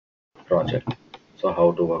project. So how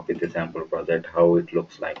to work with the sample project, how it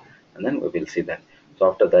looks like, and then we will see that.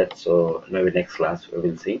 So after that, so maybe next class we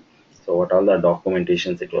will see so what all the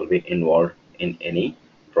documentations it will be involved in any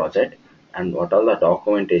project, and what all the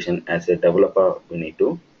documentation as a developer we need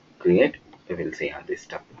to create, we will see on this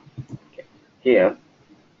stuff. Okay. Here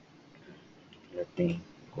let me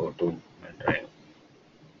go to my drive.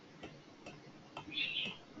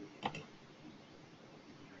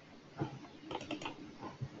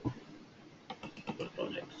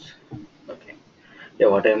 Projects. Okay. Yeah,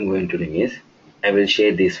 what I am going to do is I will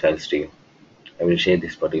share these files to you. I will share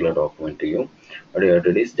this particular document to you. What you have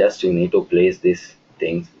to do is just you need to place these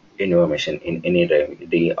things in your machine in any drive,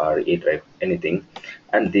 D or E drive, anything.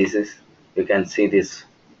 And this is, you can see this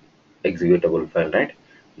executable file, right?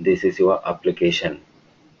 This is your application.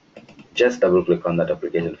 Just double click on that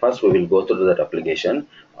application. First we will go through that application.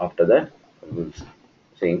 After that we will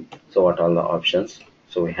see so what all the options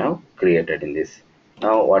so we have created in this.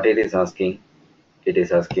 Now what it is asking, it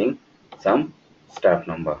is asking some staff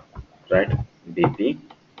number, right? BP,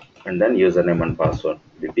 and then username and password,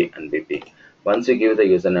 BP and BP. Once you give the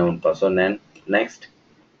username and password, then next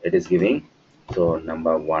it is giving so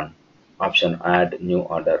number one option, add new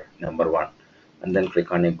order number one, and then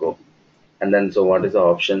click on it, go. And then so what is the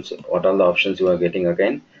options, what are the options you are getting?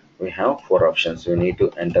 Again we have four options. We need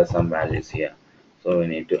to enter some values here, so we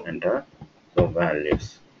need to enter so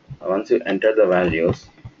values. Once you enter the values,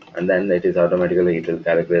 and then it is automatically, it will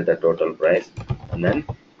calculate the total price, and then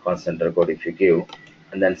cost center code if you give,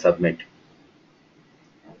 and then submit,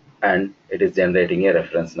 and it is generating a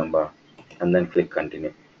reference number, and then click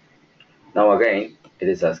continue. Now again it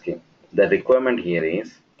is asking the requirement here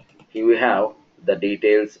is here we have the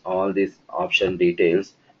details, all these option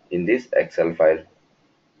details in this Excel file.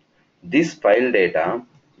 This file data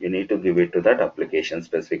you need to give it to that application,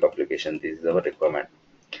 specific application. This is our requirement.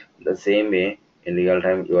 The same way in real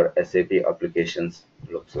time your SAP applications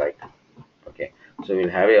looks like. Okay, so we'll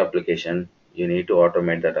have a application, you need to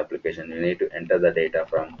automate that application, you need to enter the data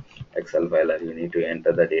from Excel file, or you need to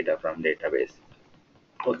enter the data from database.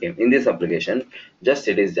 Okay, in this application just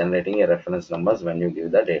it is generating a reference numbers when you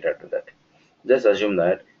give the data to that. Just assume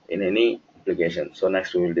that in any application, so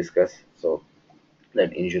next we will discuss so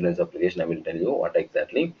that insurance application I will tell you what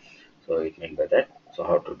exactly so it means by that, so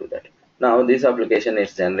how to do that. Now this application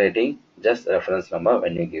is generating just reference number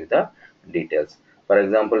when you give the details. For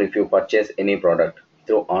example, if you purchase any product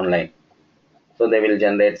through online, so they will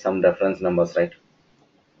generate some reference numbers, right?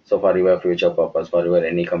 So for your future purpose, for your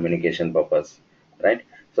any communication purpose, right?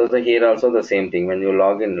 So here also the same thing, when you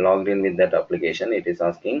logged in with that application, it is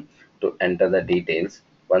asking to enter the details.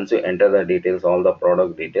 Once you enter the details, all the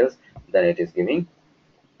product details, then it is giving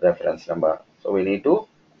reference number. So we need to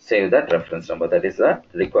save that reference number. That is the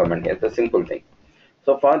requirement here, the simple thing.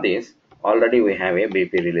 So for this already we have a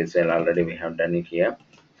BP release file, already we have done it here.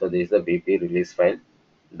 So this is the BP release file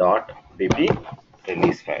dot BP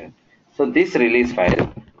release file. So this release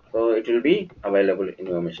file, so it will be available in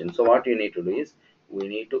your machine. So what you need to do is we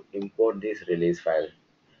need to import this release file.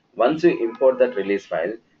 Once you import that release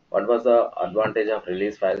file, what was the advantage of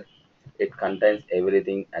release file? It contains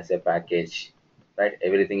everything as a package, right?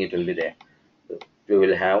 Everything it will be there. You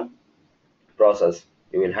will have process,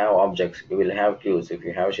 you will have objects, you will have queues, if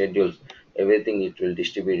you have schedules, everything it will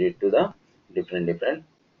distribute it to the different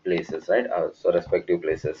places, right? So respective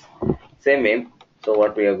places. Same way, so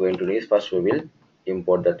what we are going to do is first we will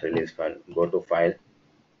import that release file. Go to file,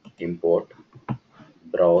 import,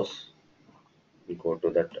 browse, we go to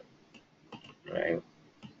that drive,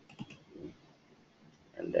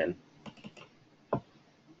 and then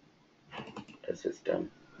the system.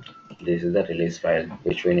 This is the release file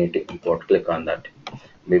which we need to import. Click on that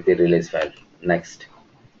BP release file, next,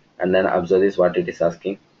 and then observe this, what it is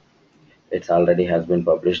asking. It's already has been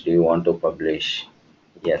published. Do you want to publish?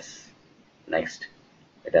 Yes. Next.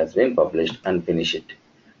 It has been published and finish it.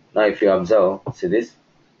 Now if you observe, see this,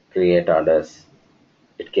 create orders.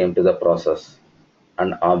 It came to the process,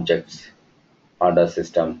 and objects, order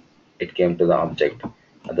system. It came to the object.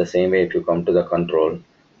 At the same way, if you come to the control,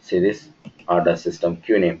 see this, order system,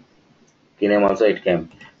 queue name. Queue name also it came.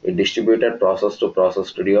 It distributed process to process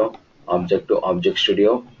studio, object to object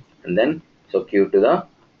studio, and then so queue to the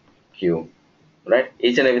queue, right?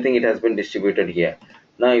 Each and everything it has been distributed here.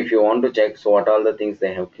 Now if you want to check so what all the things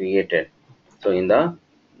they have created, so in the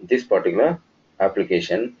this particular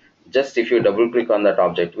application, just if you double click on that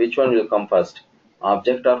object, which one will come first,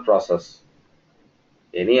 object or process?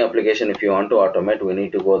 Any application if you want to automate, we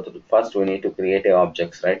need to go through, first we need to create a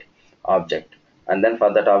objects, right? Object, and then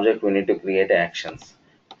for that object we need to create actions.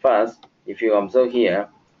 First if you observe here,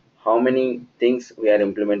 how many things we are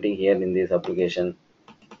implementing here in this application.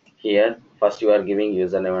 Here first you are giving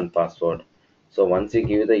username and password. So once you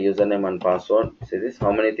give the username and password, see this,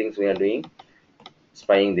 how many things we are doing?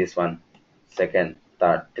 Spying this one, second,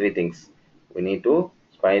 third, three things. We need to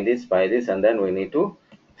spy this, and then we need to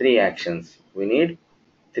three actions. We need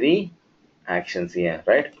three actions here,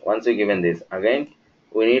 right? Once we given this, again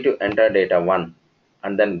we need to enter data one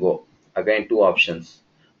and then go. Again two options.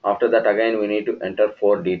 After that again we need to enter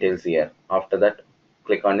four details here. After that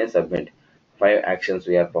click on a submit. Five actions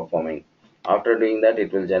we are performing. After doing that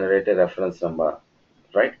it will generate a reference number,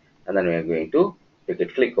 right? And then we are going to pick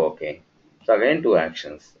it, click OK. So again two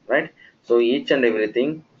actions, right? So each and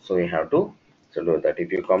everything, so we have to do that.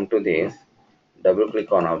 If you come to this, double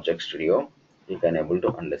click on Object Studio, you can able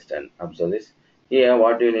to understand. Observe this. Here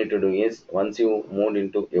what you need to do is, once you move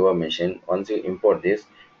into your machine, once you import this,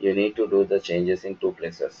 you need to do the changes in two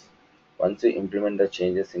places. Once you implement the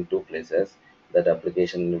changes in two places, that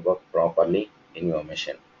application will work properly in your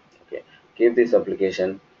machine. Okay, keep this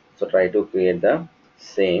application. So try to create the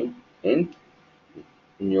same in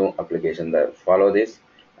new application. There, follow this,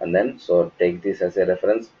 and then so take this as a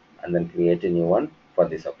reference and then create a new one for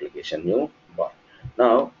this application, new bar.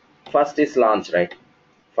 Now first is launch, right?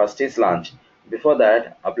 First is launch. Before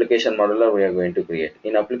that, application modeler we are going to create.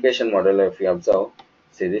 In application modeler, if you observe,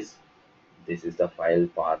 see this, this is the file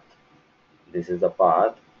path, this is the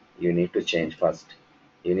path you need to change. First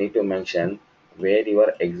you need to mention where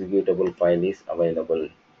your executable file is available.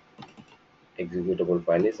 Executable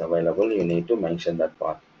file is available, you need to mention that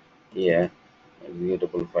path. Here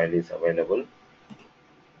executable file is available,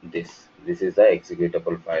 this is the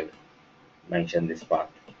executable file, mention this path.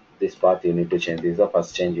 This path you need to change, this is the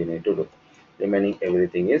first change you need to do. Remaining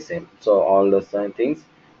everything is same. So all the same things,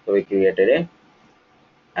 so we created a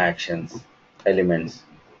actions elements.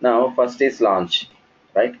 Now first is launch,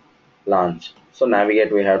 right? Launch. So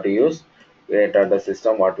navigate we have to use, create the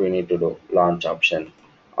system, what we need to do, launch option.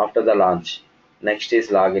 After the launch, next is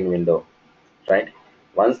login window, right?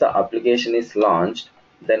 Once the application is launched,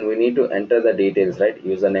 then we need to enter the details, right?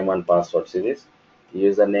 Username and password. See this,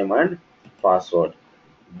 username and password.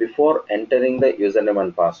 Before entering the username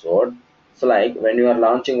and password, so like when you are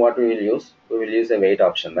launching, what we will use, we will use a wait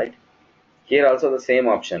option, right? Here also the same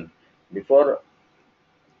option. Before,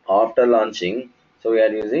 after launching, so we are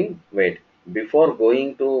using wait. Before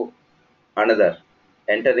going to another,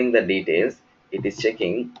 entering the details, it is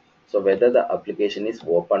checking so whether the application is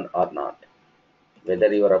open or not.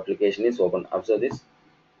 Whether your application is open. Observe this,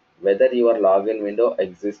 whether your login window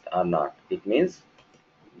exists or not. It means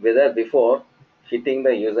whether before hitting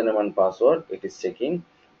the username and password, it is checking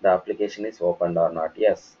the application is opened or not.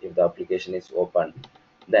 Yes, if the application is open,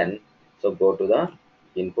 then so go to the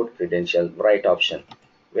input credential, right option.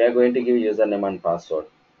 We are going to give username and password,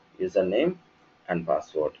 username and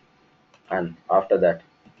password, and after that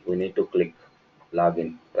we need to click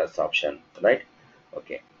login, press option, right?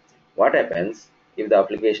 Okay, what happens if the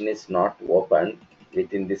application is not open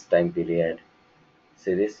within this time period?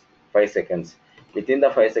 See this, 5 seconds. Within the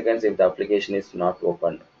 5 seconds, if the application is not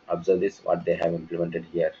open, observe this, what they have implemented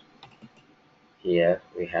here. Here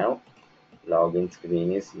we have login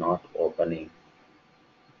screen is not opening.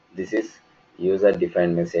 This is user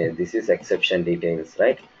defined message. This is exception details,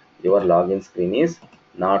 right? Your login screen is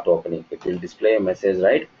not opening. It will display a message,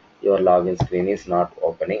 right? Your login screen is not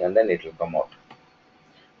opening, and then it will come out.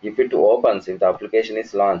 If it opens, if the application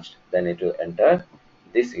is launched, then it will enter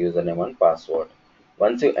this username and password.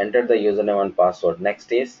 Once you enter the username and password,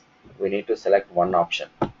 next is we need to select one option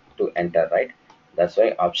to enter, right? That's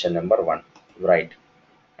why option number one, right?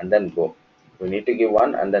 And then go. We need to give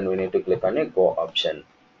one, and then we need to click on a go option.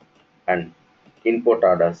 And input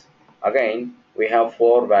orders. Again, we have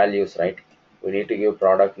four values, right? We need to give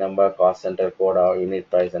product number, cost center code, or unit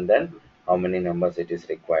price, and then how many numbers it is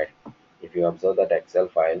required. If you observe that Excel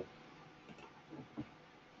file,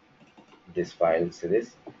 this file, see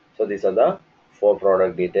this, so these are the four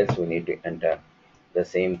product details we need to enter. The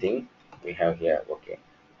same thing we have here. Okay,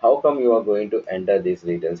 how come you are going to enter these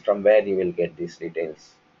details? From where you will get these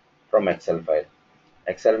details? From Excel file.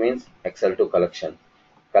 Excel means Excel to collection,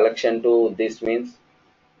 collection to this means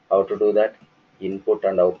how to do that? Input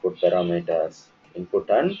and output parameters, input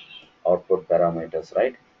and output parameters,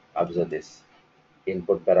 right? Observe this,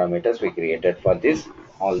 input parameters we created for this,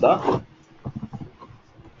 all the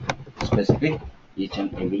specific each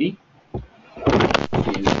and every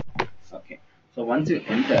field. Okay, so once you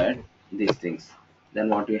entered these things, then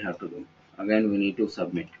what we have to do? Again, we need to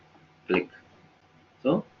submit. Click.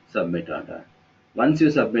 So submit order. Once you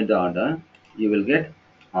submit the order, you will get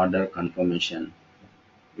order confirmation.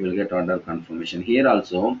 You will get order confirmation. Here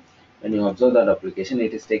also, When you observe that application,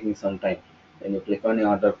 it is taking some time. When you click on the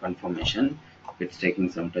order confirmation, it's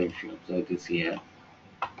taking some time. If you observe this here,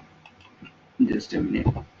 just a minute,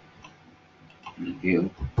 give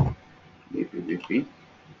BP,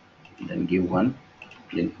 then give one,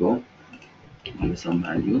 click go, give some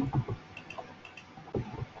value.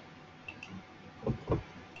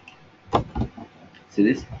 See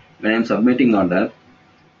this? When I'm submitting order,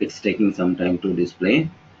 it's taking some time to display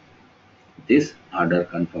this order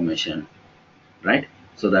confirmation, right?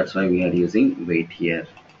 So that's why we are using wait here.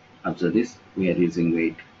 Observe this, we are using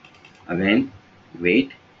wait. Again,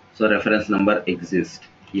 wait. So reference number exists.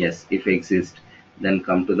 Yes, if exists, then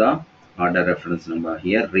come to the order reference number.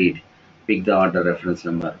 Here read, pick the order reference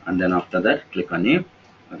number, and then after that click on a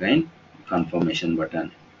again confirmation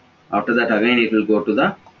button. After that again it will go to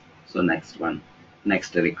the next one,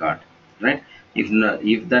 next record, right?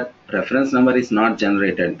 If that reference number is not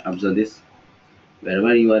generated, observe this,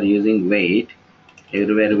 wherever you are using wait,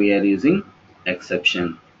 everywhere we are using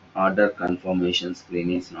exception. Order confirmation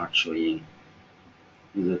screen is not showing,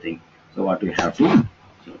 is the thing. So what we have to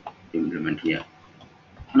implement here.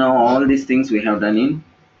 Now all these things we have done in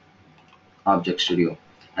Object Studio.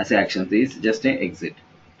 As actions is just a exit.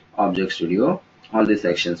 Object Studio, all these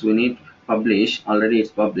actions we need publish, already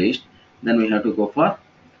it's published, then we have to go for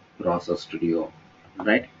Process Studio,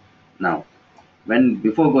 right? Now when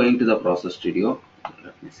before going to the Process Studio,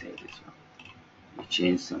 let me save this one. We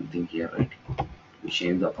change something here, right? We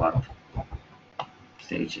change the path,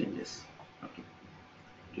 save changes, okay,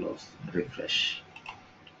 close, refresh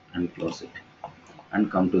and close it,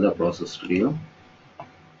 and come to the Process Studio,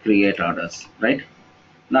 create orders, right?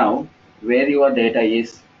 Now where your data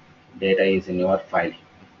is in your file.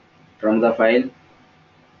 From the file,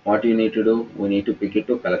 what you need to do, we need to pick it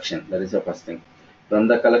to collection. That is the first thing. From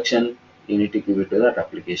the collection, you need to give it to that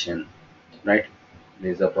application, right?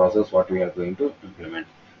 This is the process what we are going to implement.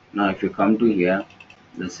 Now if you come to here,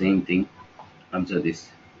 the same thing, observe this,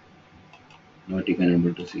 what you can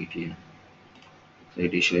able to see it here. So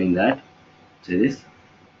it is showing that, see this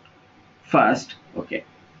first, okay,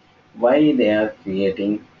 why they are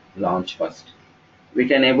creating launch first. We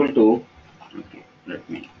can able to, okay, let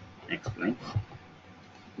me explain.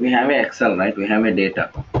 We have a Excel, right? We have a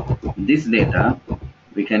data. This data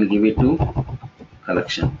we can give it to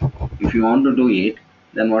collection. If you want to do it,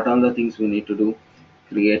 then what are the things we need to do?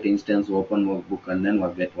 Create instance, open workbook, and then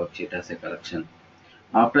get worksheet as a collection.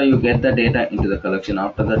 After you get the data into the collection,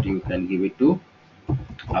 after that you can give it to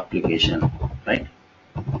application, right?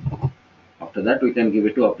 After that we can give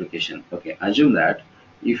it to application. Okay, assume that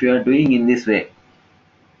if you are doing in this way,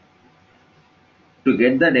 to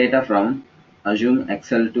get the data from assume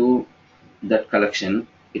Excel to that collection,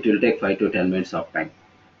 it will take 5 to 10 minutes of time.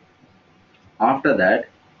 After that,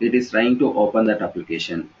 it is trying to open that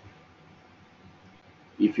application.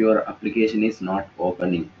 If your application is not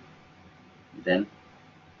opening, then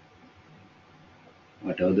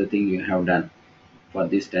whatever the thing you have done for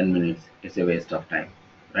this 10 minutes is a waste of time,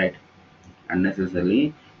 right?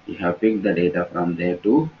 Unnecessarily you have picked the data from there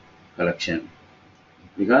to collection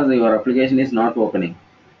because your application is not opening.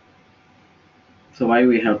 So why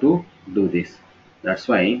we have to do this? That's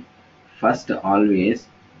why first always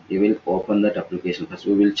you will open that application. First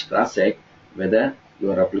we will cross check whether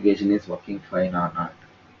your application is working fine or not.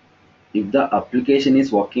 If the application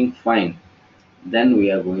is working fine, then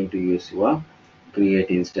we are going to use your create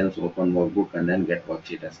instance, open workbook, and then get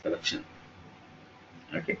worksheet as collection.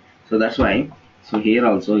 Okay, so that's why, so here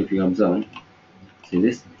also if you observe, see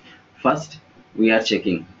this, first we are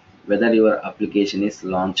checking whether your application is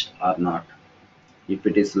launched or not. If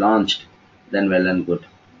it is launched, then well and good.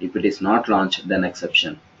 If it is not launched, then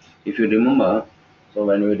exception. If you remember, so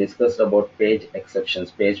when we discussed about page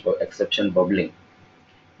exceptions, page exception bubbling,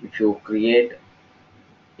 if you create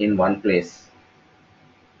in one place,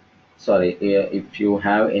 sorry, if you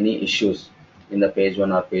have any issues in the page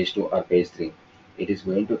 1 or page 2 or page 3, it is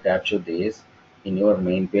going to capture this in your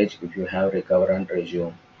main page if you have recover and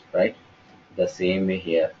resume, right? The same way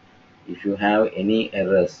here, if you have any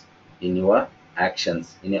errors in your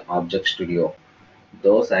actions in an Object Studio,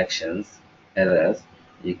 those actions errors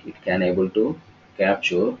it can able to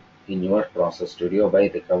capture in your Process Studio by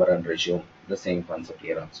recover and resume. The same concept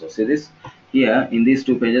here also. See this, here in these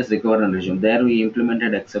two pages, recover and resume, there we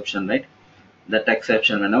implemented exception, right? That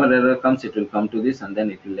exception, whenever error comes, it will come to this and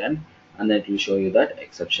then it will end, and then it will show you that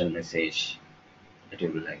exception message. It will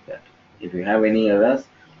be like that. If you have any errors,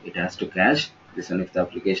 it has to catch this one. If the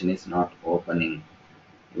application is not opening,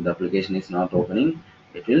 if the application is not opening,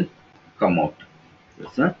 it will come out.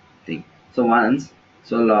 That's the thing. So once,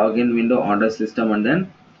 so login window, order system, and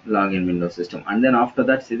then login window system, and then after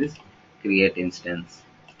that, see this, create instance,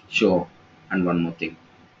 show, and one more thing.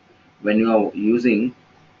 When you are using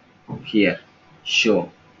here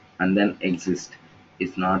show and then exist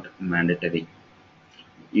is not mandatory.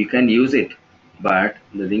 You can use it, but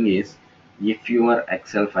the thing is, if your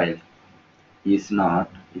Excel file is not,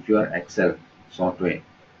 if your Excel software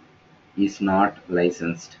is not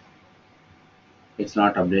licensed, it's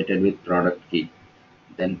not updated with product key,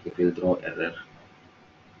 then it will throw error.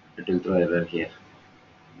 It will throw error here.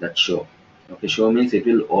 That show. Okay, show means it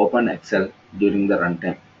will open Excel during the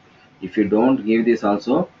runtime. If you don't give this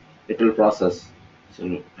also, it will process. So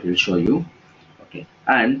I will show you. Okay,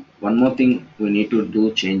 and one more thing we need to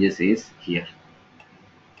do changes is here,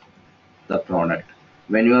 the product.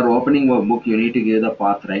 When you are opening a book, you need to give the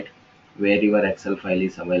path, right, where your Excel file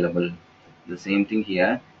is available. The same thing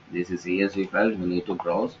here. This is CSV file. We need to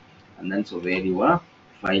browse, and then so where your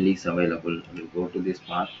file is available, we go to this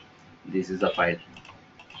path. This is the file,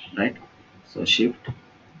 right? So shift,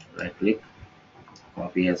 right click,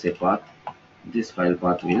 copy as a path. This file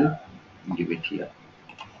path will give it here.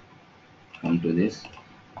 Come to this.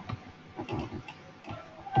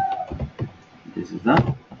 This is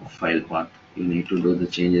the file path. You need to do the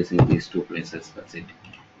changes in these two places. That's it.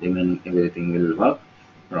 Then everything will work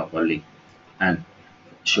properly. And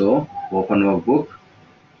show, open workbook,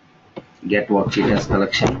 get worksheet as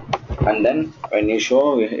collection, and then when you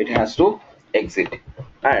show, it has to exit.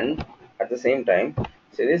 And at the same time,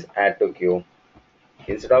 see this add to queue.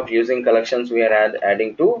 Instead of using collections, we are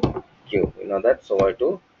adding to queue. You know that, so I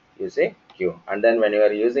to use a queue. And then when you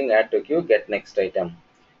are using add to queue, get next item,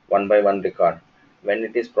 one by one record. When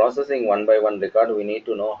it is processing one by one record, we need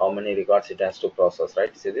to know how many records it has to process,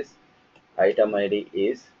 right? See this, item ID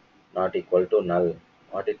is not equal to null.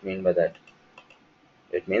 What it mean by that?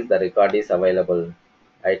 It means the record is available.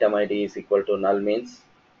 Item ID is equal to null means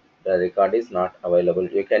the record is not available.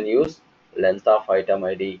 You can use length of item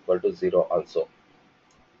ID equal to 0 also.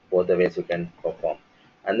 Both the ways you can perform.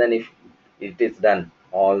 And then if it is done,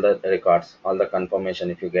 all the records, all the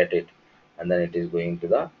confirmation, if you get it, and then it is going to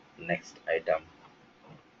the next item.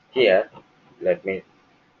 Here, let me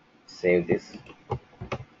save this,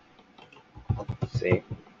 save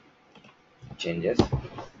changes.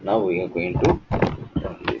 Now we are going to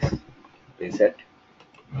run this, reset,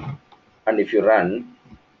 and if you run,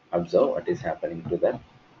 observe what is happening to that.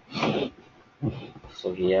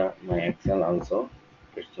 So here my Excel also,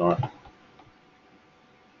 it's not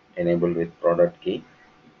enabled with product key.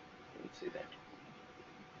 You see that.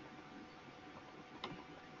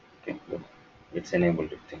 Okay, good. It's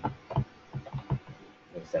enabled with thing.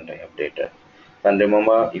 Recently updated. And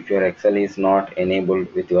remember, if your Excel is not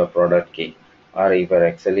enabled with your product key, or if your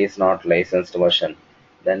Excel is not licensed version,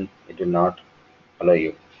 then it will not allow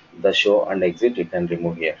you. The show and exit you can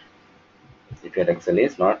remove here if your Excel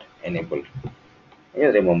is not enabled. Yeah,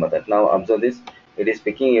 remember that. Now observe this. It is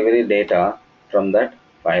picking every data from that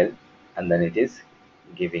file and then it is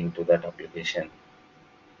giving to that application.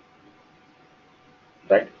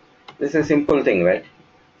 Right? This is a simple thing, right?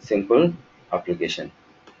 Simple application.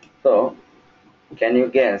 So can you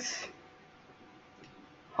guess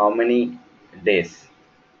how many days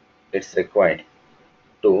it's required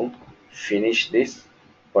to finish this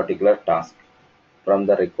particular task from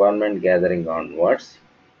the requirement gathering onwards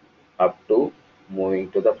up to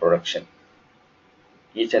moving to the production?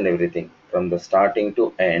 Each and everything from the starting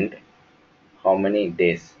to end, how many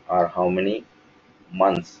days or how many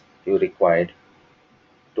months you required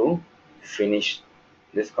to finish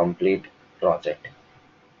this complete project?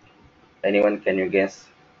 Anyone, can you guess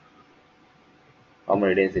how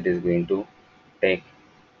many days it is going to take?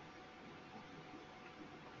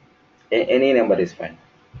 Any number is fine.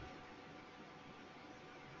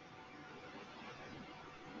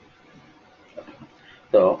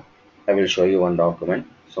 So I will show you one document.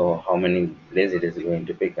 So how many days it is going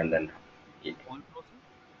to pick, and then it.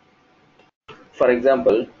 For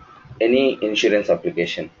example, any insurance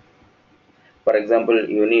application. For example,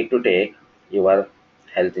 you need to take your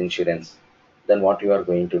health insurance. Then what you are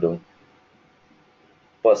going to do?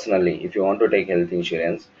 Personally, if you want to take health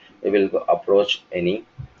insurance, you will approach any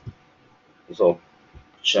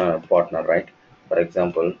partner, right? For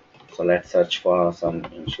example, so let's search for some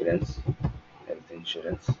insurance, health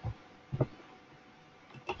insurance.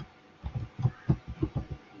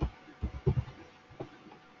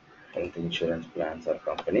 Health insurance plans or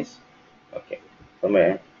companies. Okay,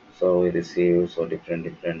 so we receive so different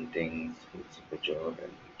things.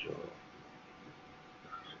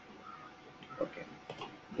 Okay,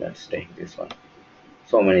 let's take this one.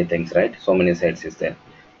 So many things, right? So many sites is there.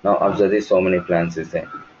 Now observe this, so many plans is there.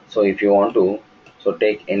 So if you want to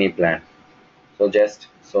take any plan, so just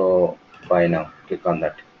 5 now. Click on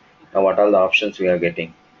that. Now what are the options we are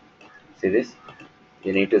getting? See this?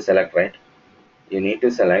 You need to select, right? You need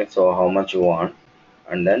to select, so how much you want,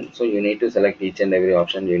 and then so you need to select each and every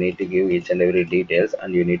option, you need to give each and every details,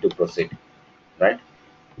 and you need to proceed, right?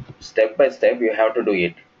 Step by step you have to do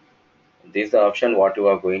it. This is the option what you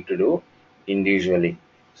are going to do individually.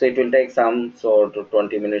 So it will take some sort of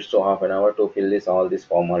 20 minutes to half an hour to fill this all these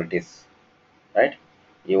formalities, right?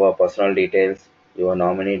 Your personal details, your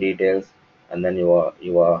nominee details, and then your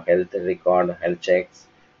health record, health checks,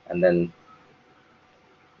 and then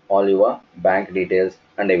all your bank details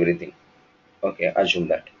and everything. Okay, assume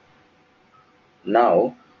that.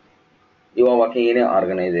 Now you are working in an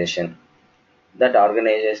organization. That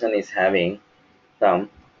organization is having some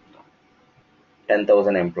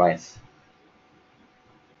 10,000 employees.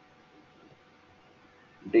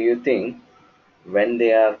 Do you think when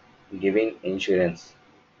they are giving insurance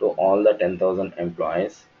to all the 10,000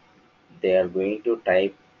 employees, they are going to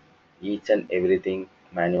type each and everything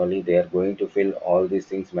manually? They are going to fill all these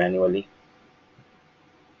things manually,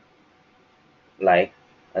 like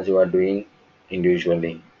as you are doing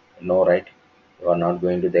individually? No, right? You are not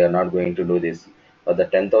going to, they are not going to do this. For the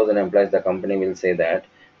 10,000 employees, the company will say that,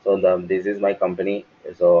 so this is my company,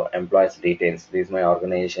 so employees details, this is my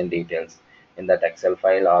organization details. In that Excel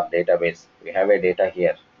file or database, we have a data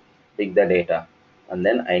here. Pick the data, and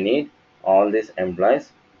then I need all these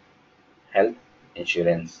employees health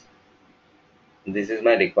insurance. This is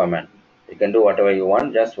my requirement. You can do whatever you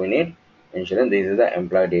want, just we need insurance. This is the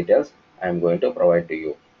employee details I am going to provide to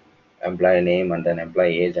you. Employee name, and then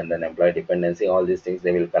employee age, and then employee dependency, all these things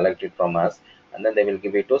they will collect it from us, and then they will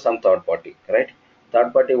give it to some third party, right?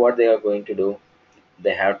 Third party, what they are going to do,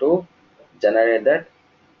 they have to generate that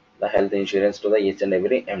the health insurance to the each and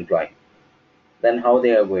every employee. Then how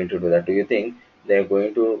they are going to do that? Do you think they are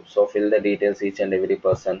going to so fill the details each and every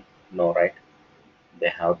person? No, right? They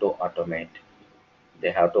have to automate.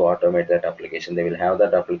 They have to automate that application. They will have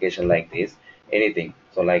that application like this, anything,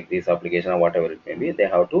 so like this application or whatever it may be, they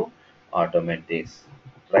have to automate this,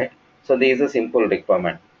 right? So this is a simple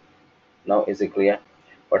requirement. Now is it clear?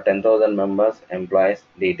 For 10,000 members employees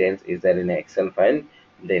details is there in an Excel file,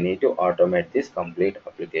 they need to automate this complete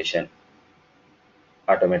application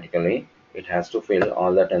automatically. It has to fill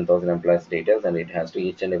all the 10,000 employees details, and it has to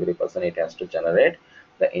each and every person, it has to generate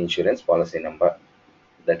the insurance policy number.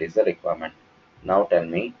 That is the requirement. Now tell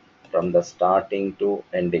me, from the starting to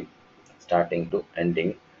ending,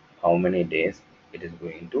 how many days it is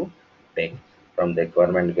going to take, from the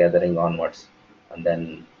requirement gathering onwards, and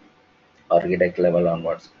then architect level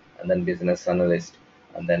onwards, and then business analyst,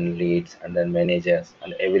 and then leads, and then managers,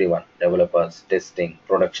 and everyone, developers, testing,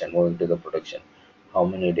 production, moving to the production. How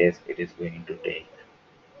many days it is going to take?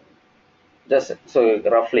 Just so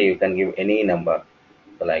roughly you can give any number,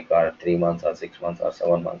 like 3 months or 6 months or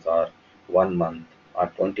 7 months or 1 month or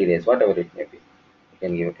 20 days, whatever it may be. You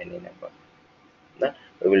can give any number. Then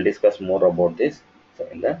we will discuss more about this. So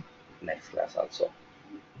in the next class also,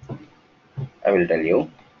 I will tell you.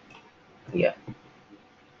 Yeah,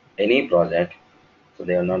 any project. So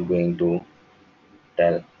they are not going to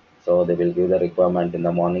tell. So they will give the requirement in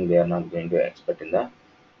the morning. They are not going to expect in the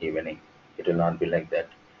evening. It will not be like that.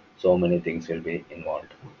 So many things will be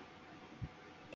involved.